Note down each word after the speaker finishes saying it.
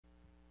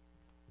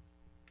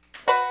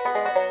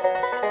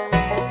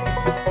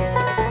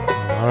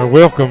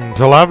Welcome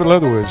to Live at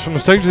Leatherwoods from the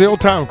stage of the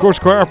old time, of course,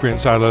 choir up here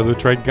inside Leatherwood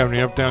Trading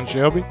Company, uptown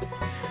Shelby.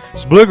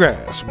 It's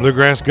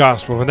bluegrass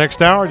gospel. For the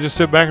next hour, just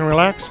sit back and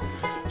relax.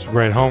 Some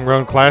great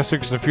homegrown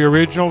classics and a few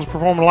originals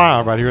performed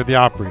live right here at the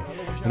Opry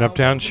in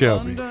uptown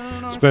Shelby.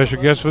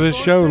 Special guests for this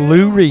show,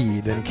 Lou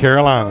Reed and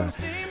Carolina.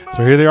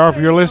 So here they are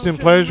for your listening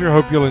pleasure.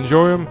 Hope you'll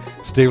enjoy them.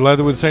 Steve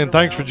Leatherwood saying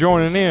thanks for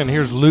joining in.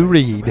 Here's Lou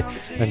Reed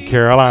and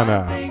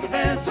Carolina. I think I've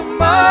had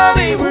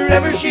somebody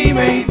wherever she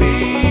may be.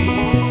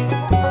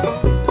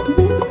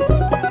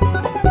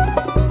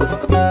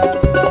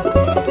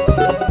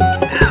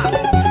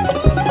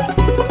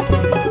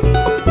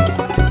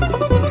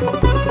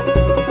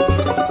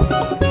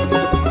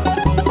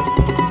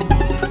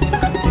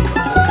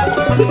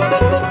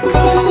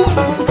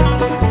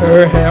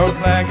 Her hair was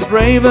black as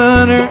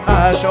raven, her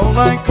eyes shone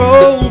like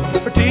coal,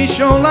 her teeth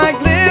shone like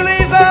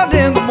lilies out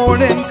in the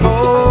morning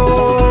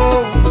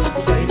cold.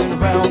 Sailing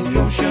around the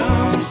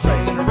ocean,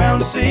 sailing around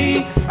the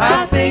sea,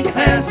 I think I've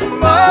had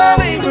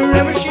somebody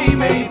wherever she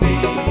may be.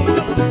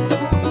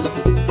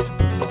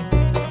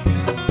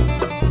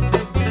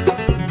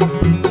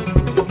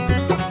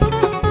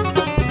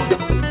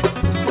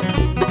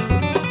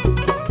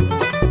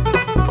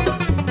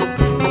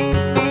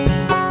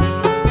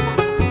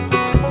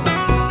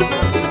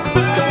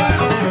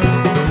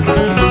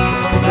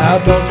 Now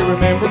don't you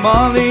remember,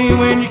 Molly,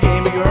 when you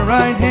gave me your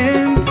right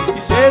hand?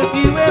 You said if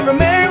you ever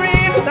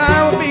married, that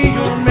I would be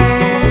your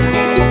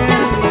man.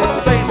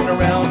 Sailing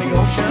around the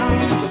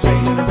ocean,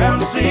 sailing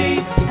around the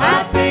sea,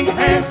 I think I've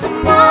had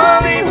some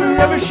Molly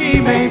wherever she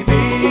may be.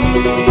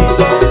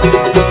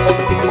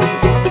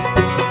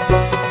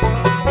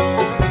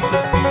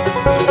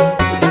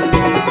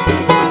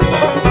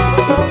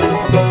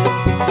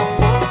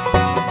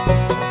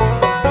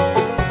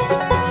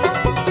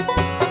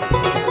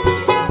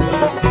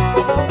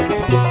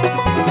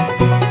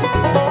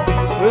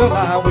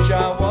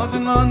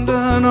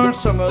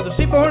 Some other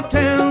seaport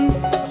town,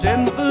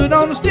 setting foot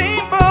on the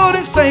steamboat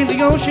and sail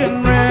the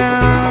ocean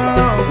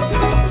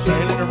round.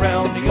 Sailing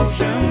around the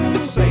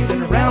ocean,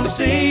 sailing around the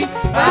sea,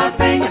 I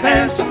think I've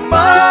had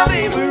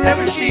somebody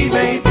wherever she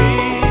may be.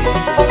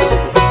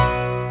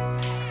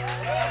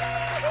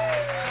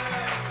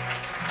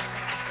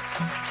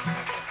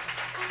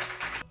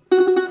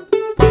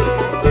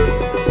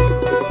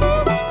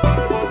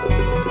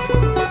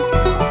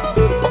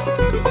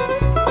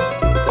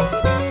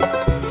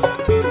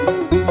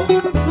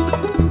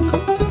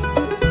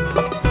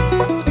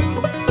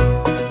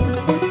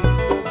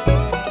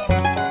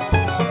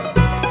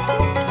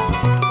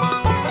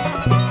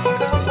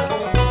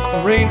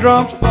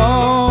 Raindrops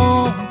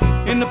fall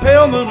in the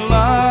pale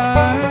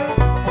moonlight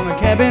on a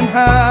cabin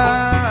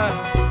high,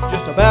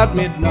 just about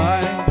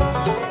midnight.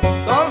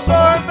 Thought I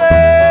saw her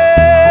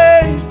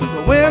face through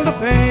the window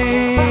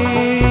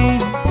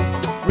pane,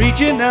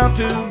 reaching out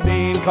to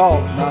me and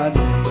calling my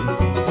name.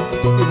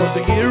 It was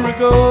a year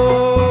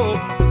ago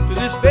to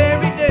this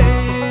very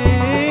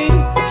day,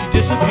 she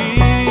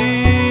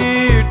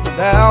disappeared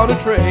without a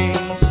trace.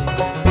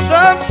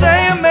 Some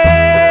say a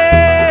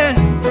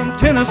man from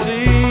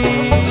Tennessee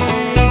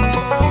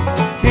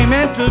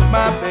and took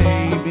my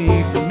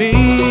baby from me.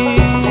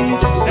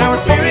 Now her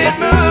spirit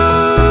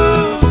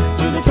moves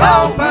through the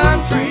tall pine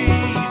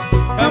trees,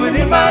 coming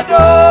in my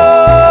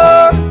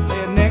door,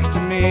 laying next to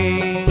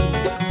me.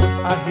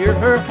 I hear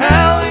her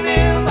howling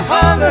in the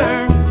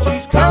holler,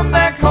 she's come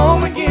back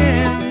home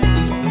again.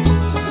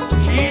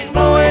 She's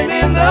blowing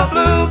in the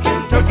blue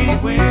Kentucky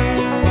wind.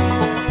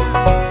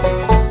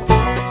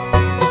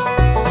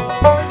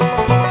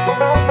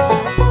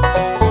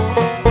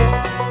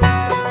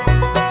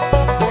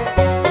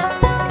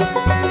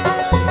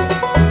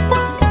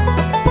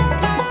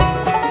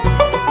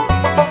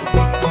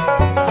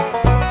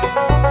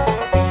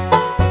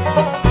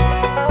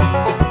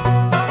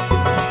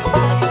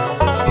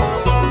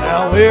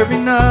 Every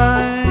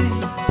night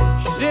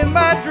she's in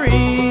my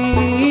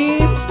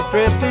dreams,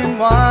 dressed in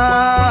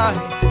white,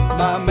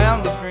 my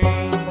mountain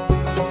stream.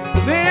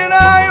 Then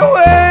I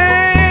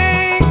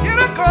awake in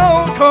a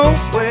cold, cold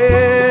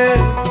sweat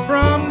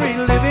from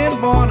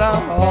reliving what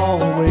I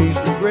always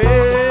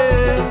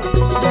regret.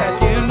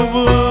 Back in the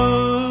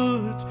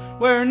woods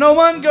where no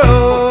one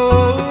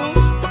goes,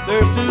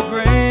 there's two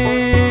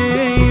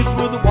graves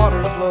where the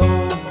water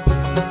flows.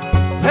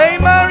 Pay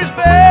my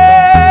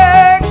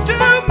respects to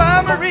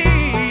my Marie,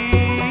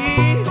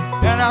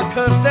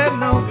 cuss that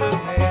no good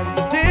man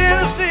from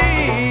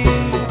Tennessee.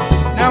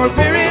 Now her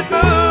spirit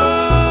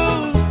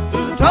moves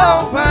through the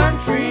tall pine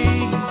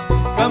trees,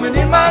 coming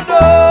in my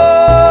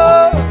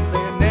door,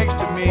 laying next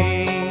to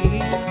me.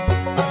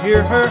 I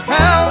hear her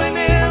howling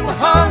in the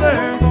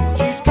holler,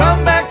 she's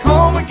come back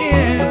home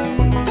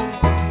again.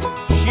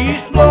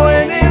 She's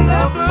blowing in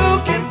the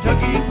blue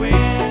Kentucky wind.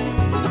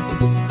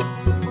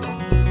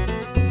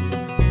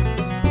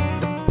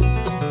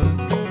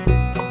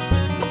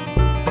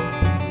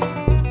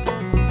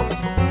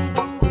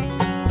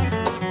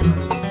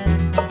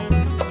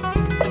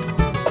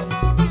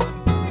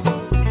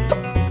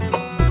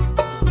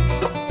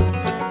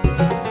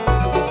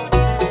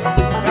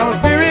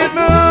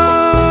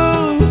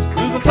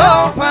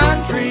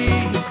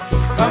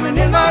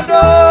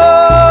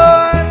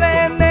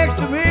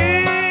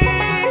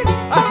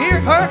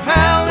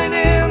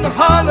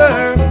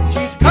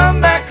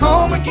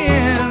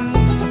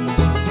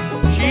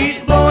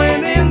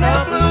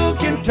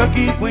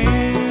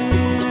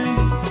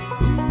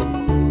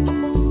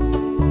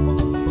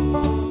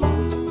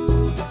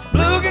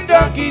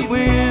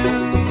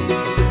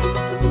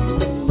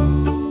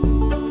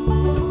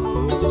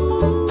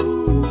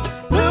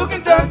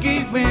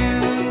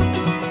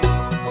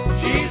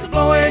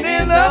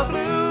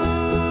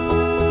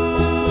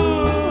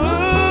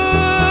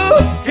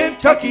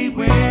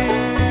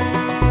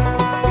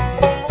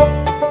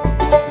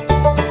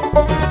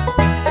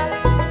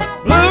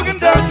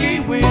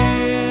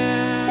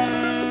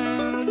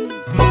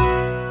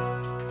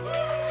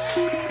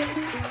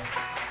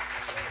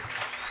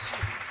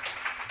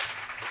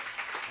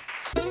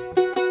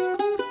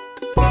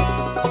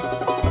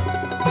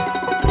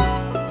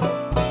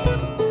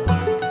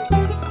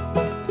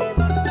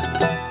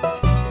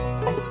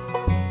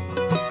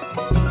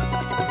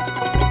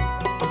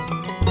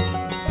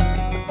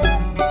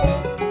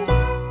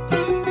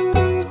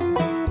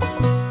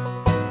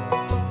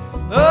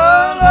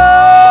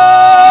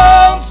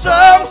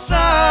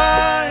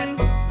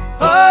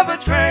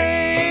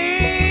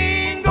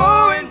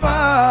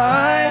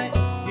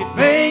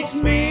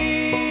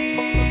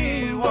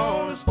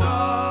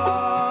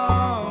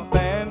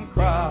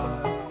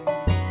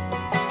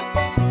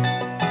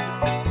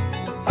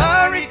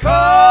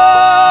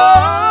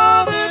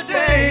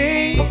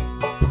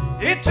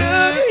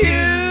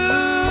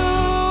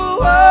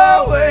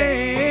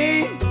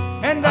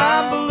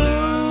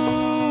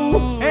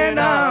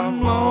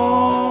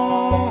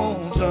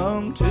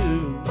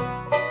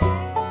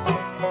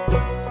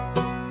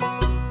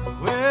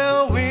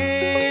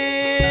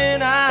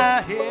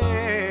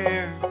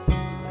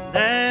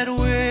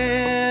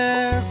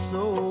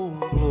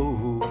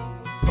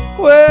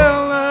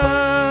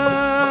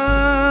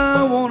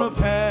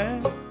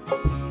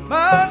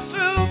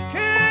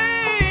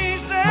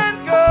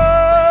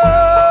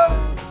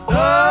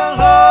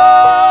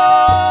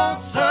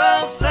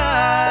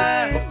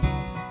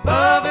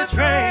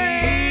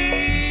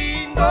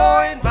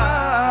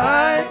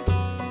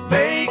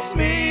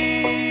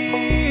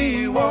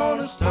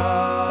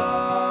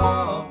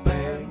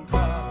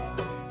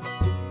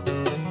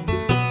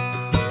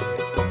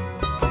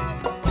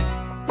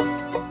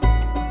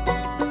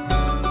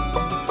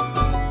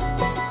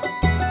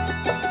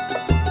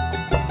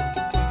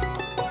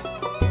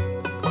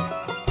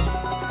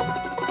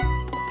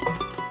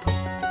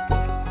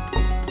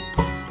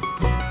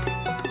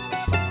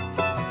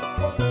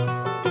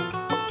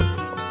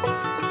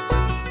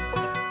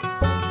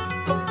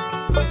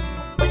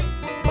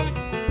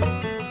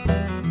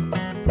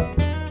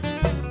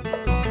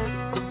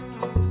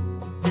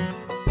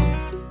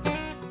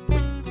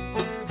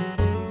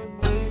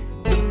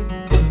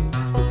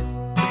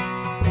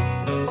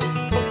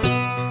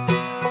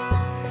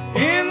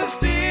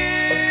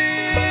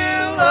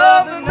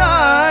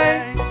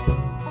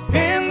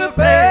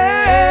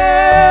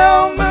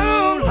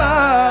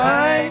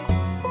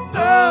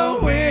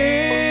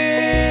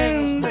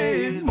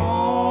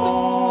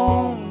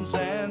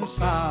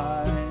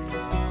 mine.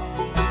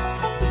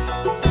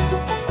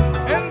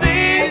 And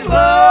these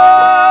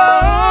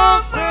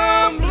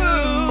lonesome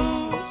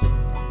blues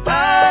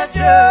I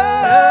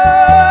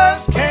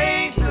just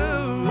can't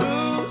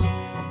lose.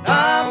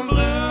 I'm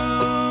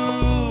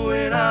blue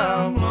and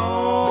I'm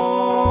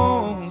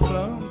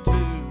lonesome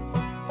too.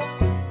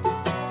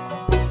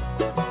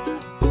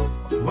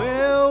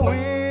 Well,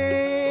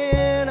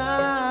 when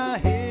I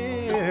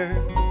hear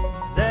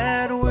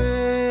that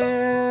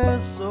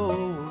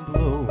whistle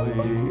blow,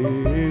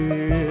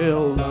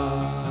 well,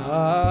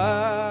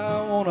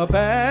 I wanna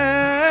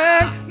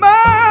pack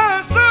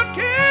my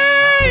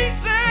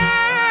suitcase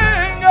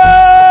and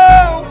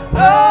go.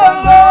 The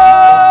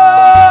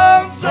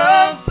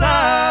lonesome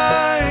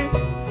sight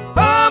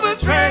of a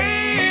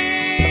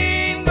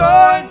train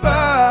going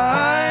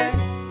by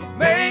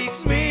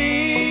makes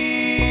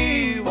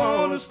me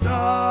wanna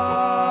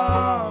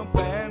stop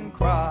and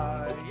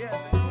cry. Yeah.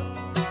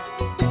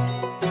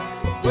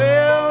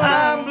 Well,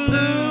 I'm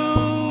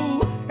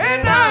blue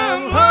and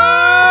I'm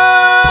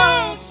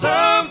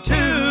lonesome too.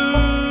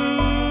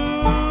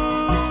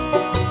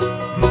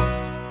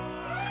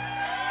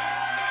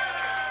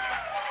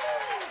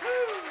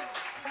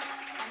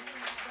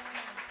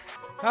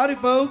 Howdy,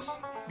 folks.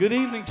 Good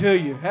evening to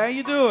you. How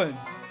you doing?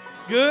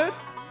 Good?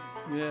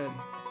 Good.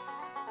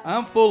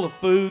 I'm full of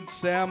food,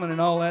 salmon, and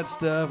all that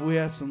stuff. We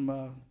had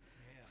some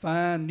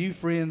fine new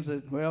friends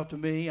that, well, to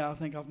me, I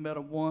think I've met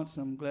them once.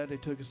 I'm glad they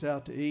took us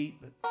out to eat.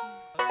 But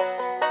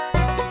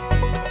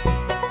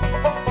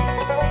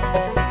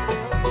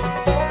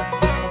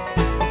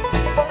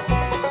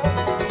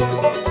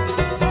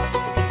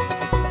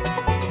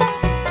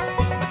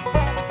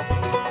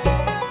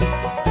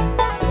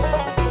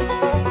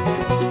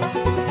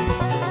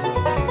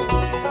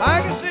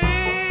I can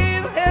see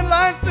the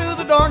headlight through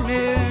the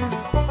darkness.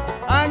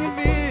 I can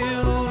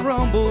feel the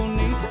rumble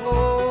beneath the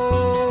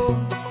floor.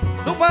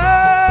 The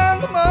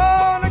wild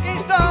motor can't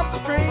stop the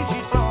train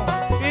she's on.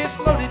 It's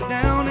loaded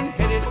down and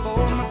headed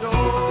for my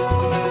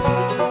door.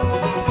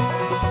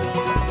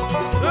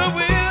 The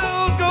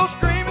wheels go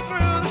screaming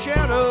through the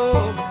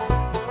shadows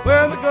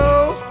where the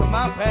ghost of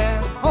my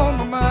past on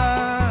my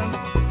mind.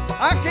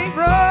 I can't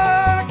run,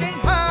 I can't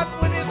hide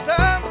when it's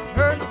time for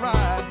her to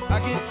ride. I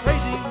get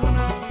crazy when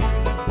I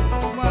hear that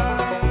whistle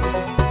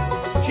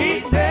whine.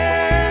 She's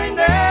bearing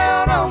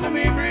down on the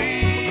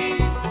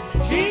memories.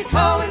 She's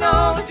hauling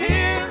all the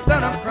tears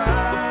that I'm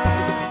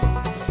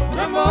crying.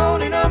 The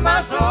moaning of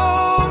my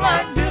soul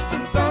like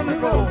distant thunder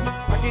roll.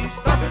 I can't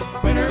stop it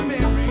when her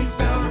memories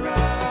bound to ride.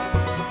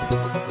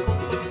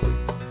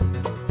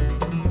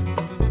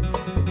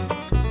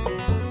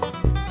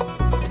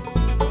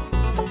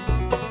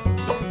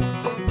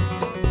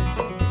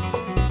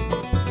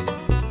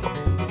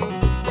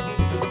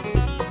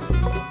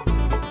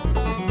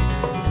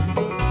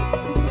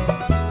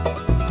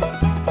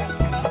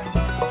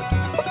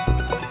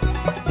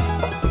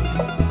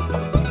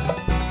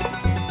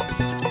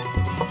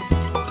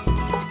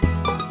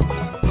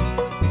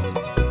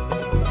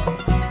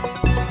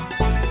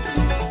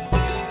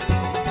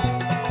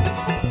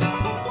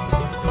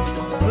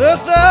 The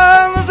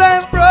sun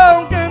has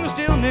broken the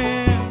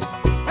stillness,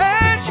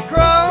 and she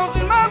crawls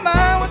in my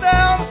mind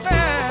without a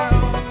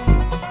sound.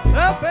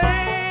 The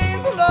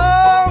pain, the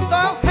loss,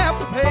 I'll have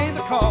to pay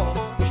the cost.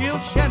 She'll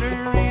shatter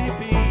any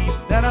peace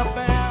that I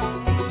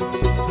found.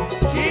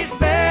 She's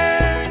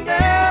bearing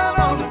down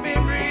on the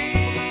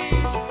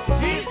memories.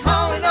 She's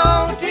hauling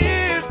all the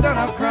tears that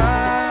I've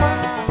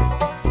cried.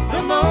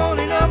 The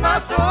moaning of my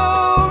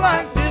soul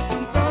like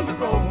distant thunder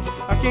rolls.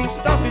 I can't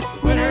stop it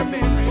when her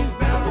memories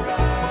bound to ride.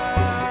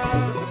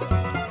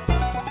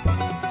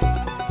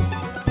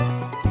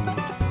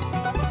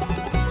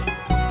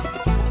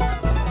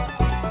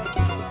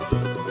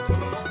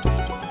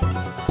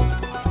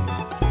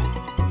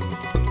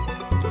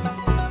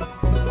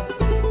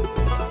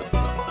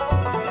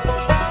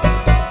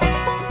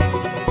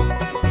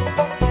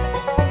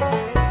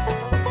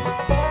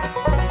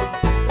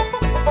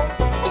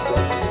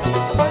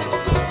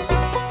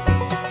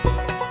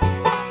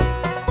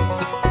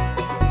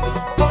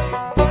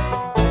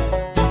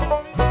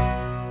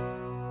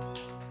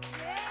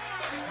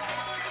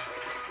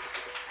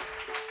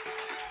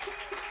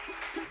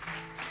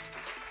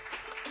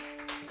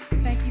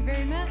 Thank you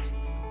very much.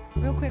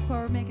 Real quick,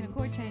 while we're making a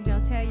chord change,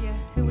 I'll tell you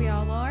who we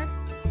all are.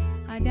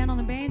 Down on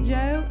the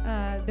banjo,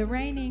 the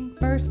reigning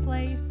first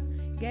place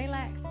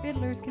Galax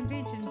Fiddlers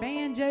Convention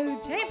Banjo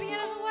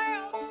Champion of the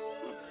World.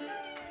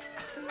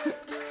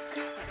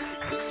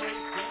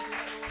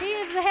 He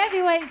is the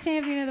heavyweight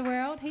champion of the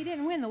world. He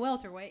didn't win the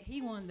welterweight.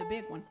 He won the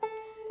big one.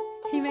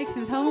 He makes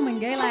his home in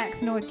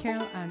Galax, North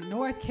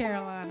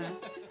Carolina.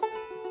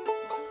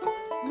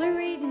 Lou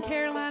Reed in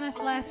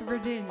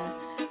Carolina/Virginia.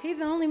 He's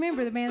the only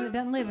member of the band that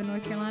doesn't live in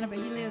North Carolina, but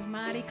he lives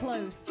mighty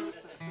close.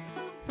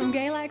 From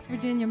Galax,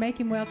 Virginia, make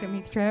him welcome.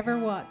 He's Trevor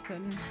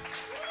Watson.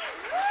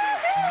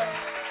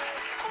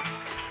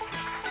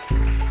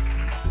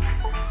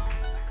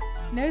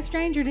 No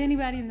stranger to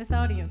anybody in this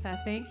audience, I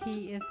think.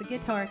 He is the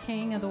guitar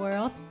king of the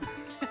world.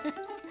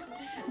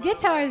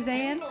 Guitar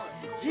Zan.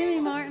 Jimmy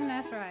Martin,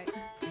 that's right.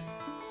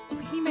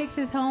 He makes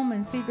his home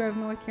in Seagrove,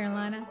 North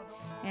Carolina,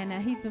 and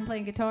he's been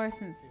playing guitar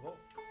since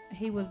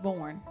he was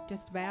born,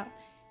 just about.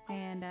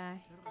 And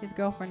his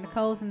girlfriend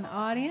Nicole's in the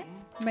audience.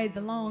 Made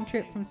the long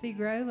trip from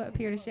Seagrove up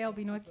here to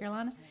Shelby, North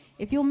Carolina.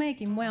 If you'll make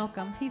him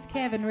welcome, he's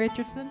Kevin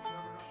Richardson.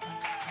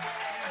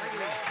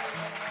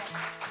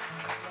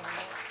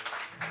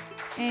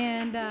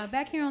 And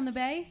back here on the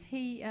bass,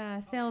 he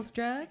sells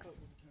drugs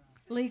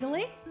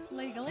legally.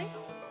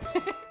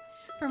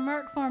 For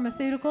Merck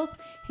Pharmaceuticals.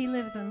 He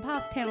lives in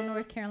Poptown,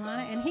 North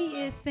Carolina, and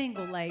he is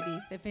single,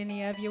 ladies, if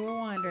any of you were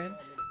wondering.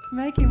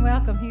 Make him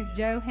welcome. He's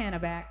Joe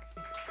Hannaback.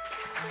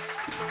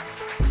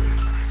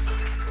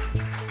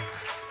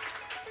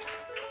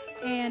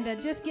 And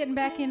just getting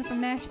back in from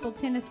Nashville,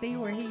 Tennessee,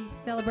 where he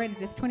celebrated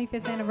his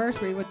 25th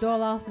anniversary with Doyle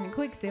Lawson and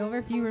Quicksilver.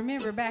 If you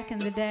remember back in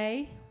the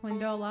day when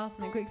Doyle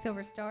Lawson and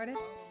Quicksilver started,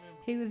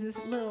 he was this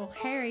little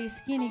hairy,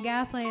 skinny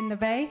guy playing the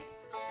bass,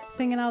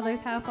 singing all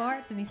those high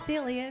parts, and he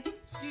still is.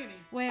 Skinny.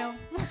 Well,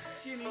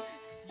 Skinny.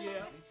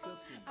 Yeah, he's still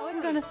skinny. I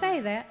wasn't going to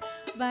say that,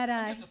 but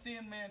Just a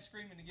thin man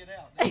screaming to get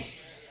out.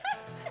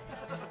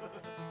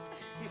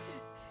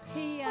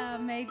 he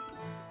made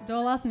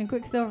Doyle Lawson and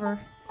Quicksilver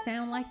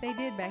sound like they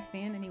did back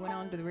then, and he went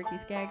on to the Ricky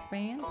Skaggs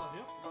Band,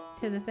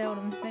 to the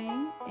Seldom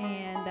Scene,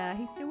 and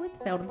he's still with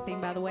the Seldom Scene,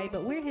 by the way,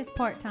 but we're his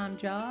part-time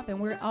job, and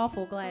we're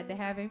awful glad to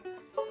have him.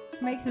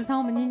 Makes his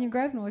home in Union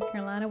Grove, North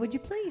Carolina. Would you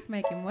please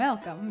make him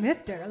welcome,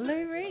 Mr.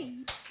 Lou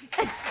Reed?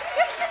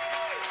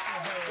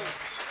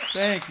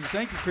 Thank you,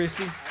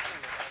 Christy.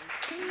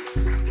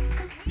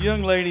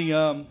 Young lady,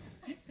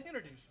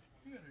 introduce.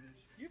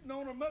 You've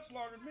known her much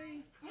longer than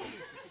me.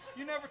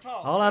 You never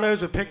talk. All I know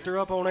is we picked her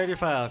up on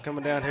 85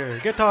 coming down here.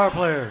 Guitar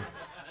player.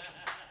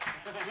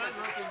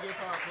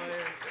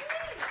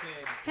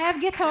 Have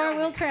guitar,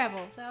 will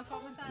travel. So that's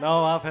what we're saying.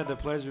 No, I've had the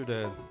pleasure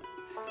to,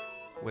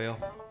 well,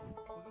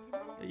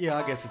 yeah,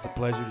 I guess it's a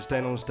pleasure to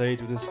stand on stage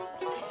with this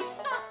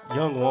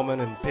young woman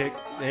and pick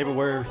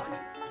everywhere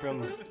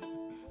from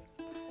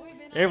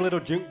every little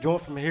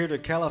joint from here to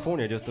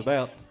California, just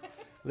about.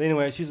 But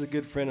anyway, she's a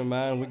good friend of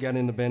mine. We got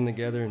in the band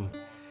together, and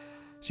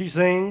she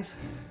sings,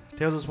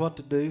 tells us what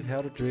to do,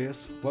 how to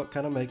dress, what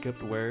kind of makeup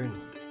to wear. And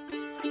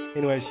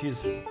anyway,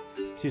 she's a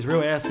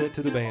real asset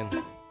to the band.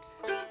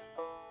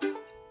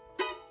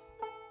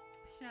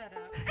 Shut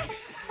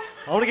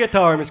up. On the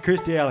guitar, Miss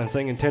Christy Allen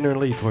singing Tender and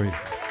Lead for you.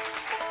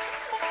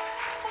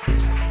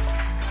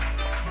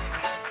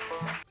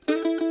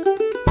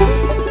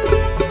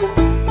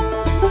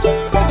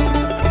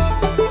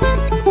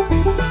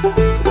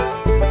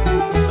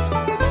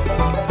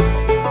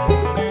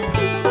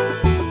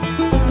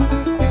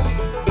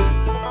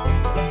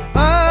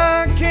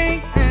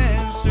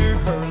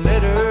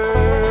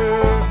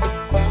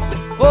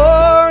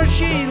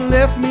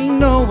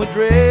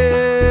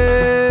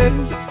 Address.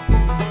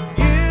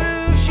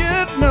 You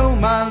should know,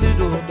 my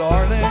little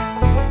darling,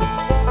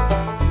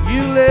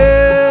 you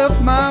left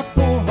my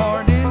poor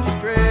heart in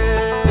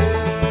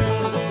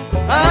distress.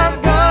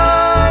 I've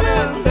got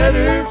a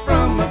letter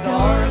from my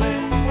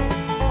darling.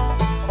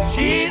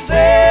 She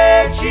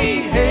said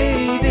she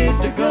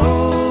hated to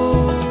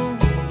go.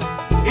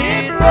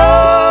 It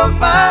broke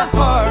my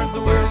heart,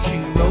 the words she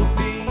wrote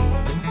me.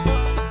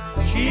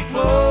 She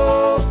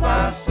closed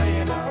by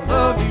saying, I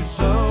love you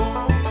so.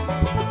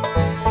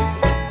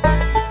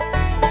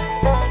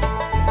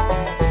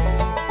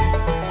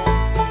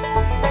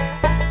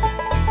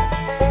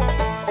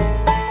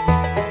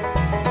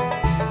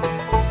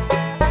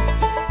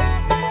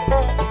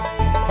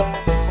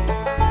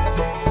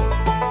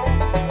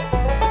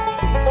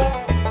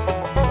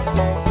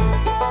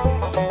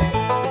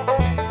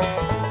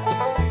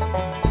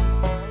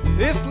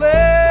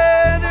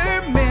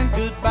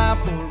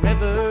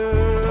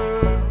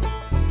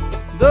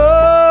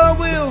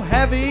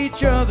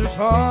 Each other's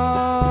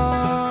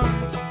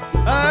hearts,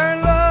 our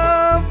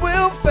love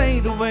will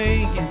fade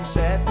away in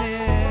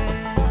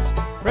sadness.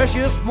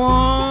 Precious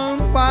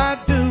one, why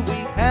do we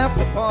have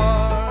to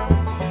part?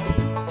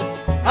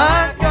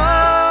 I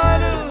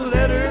got a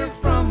letter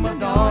from my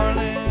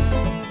darling.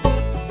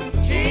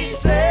 She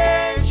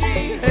said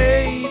she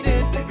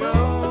hated to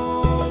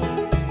go.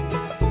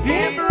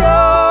 It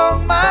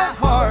broke my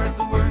heart,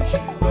 the words she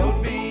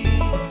wrote me.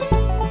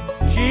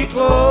 She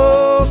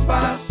closed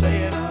by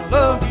saying, I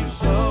love you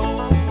so.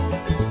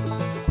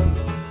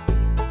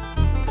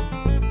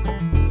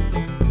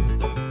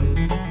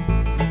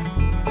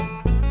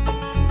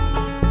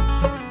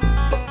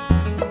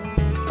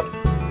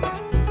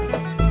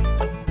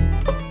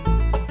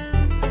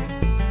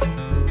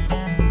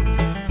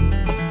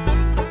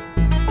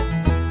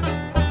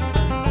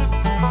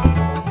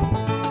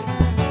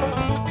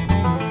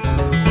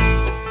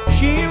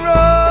 She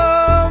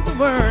wrote the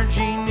words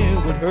she knew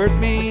would hurt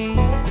me.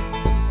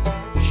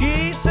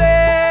 She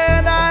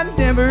said I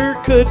never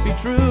could be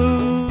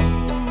true.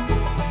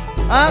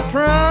 I've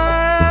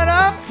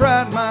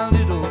tried, my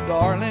little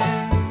darling,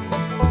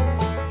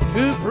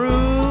 to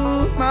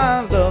prove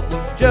my love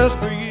was just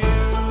for you.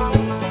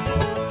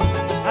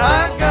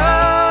 I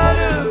got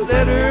a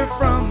letter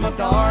from my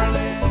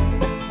darling.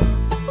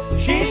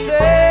 She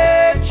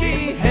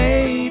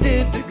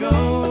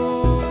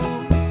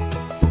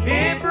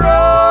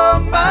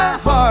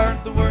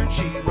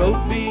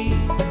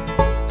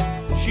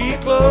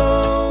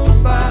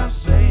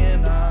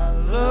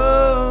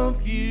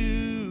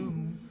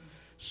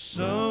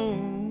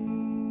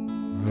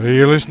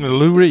You're listening to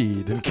Lou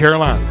Reed in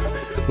Carolina,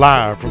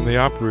 live from the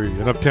Opry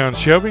in Uptown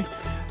Shelby.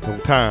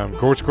 Old time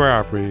Court Square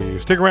Opry.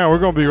 Stick around. We're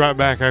going to be right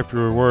back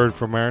after a word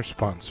from our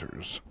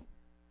sponsors.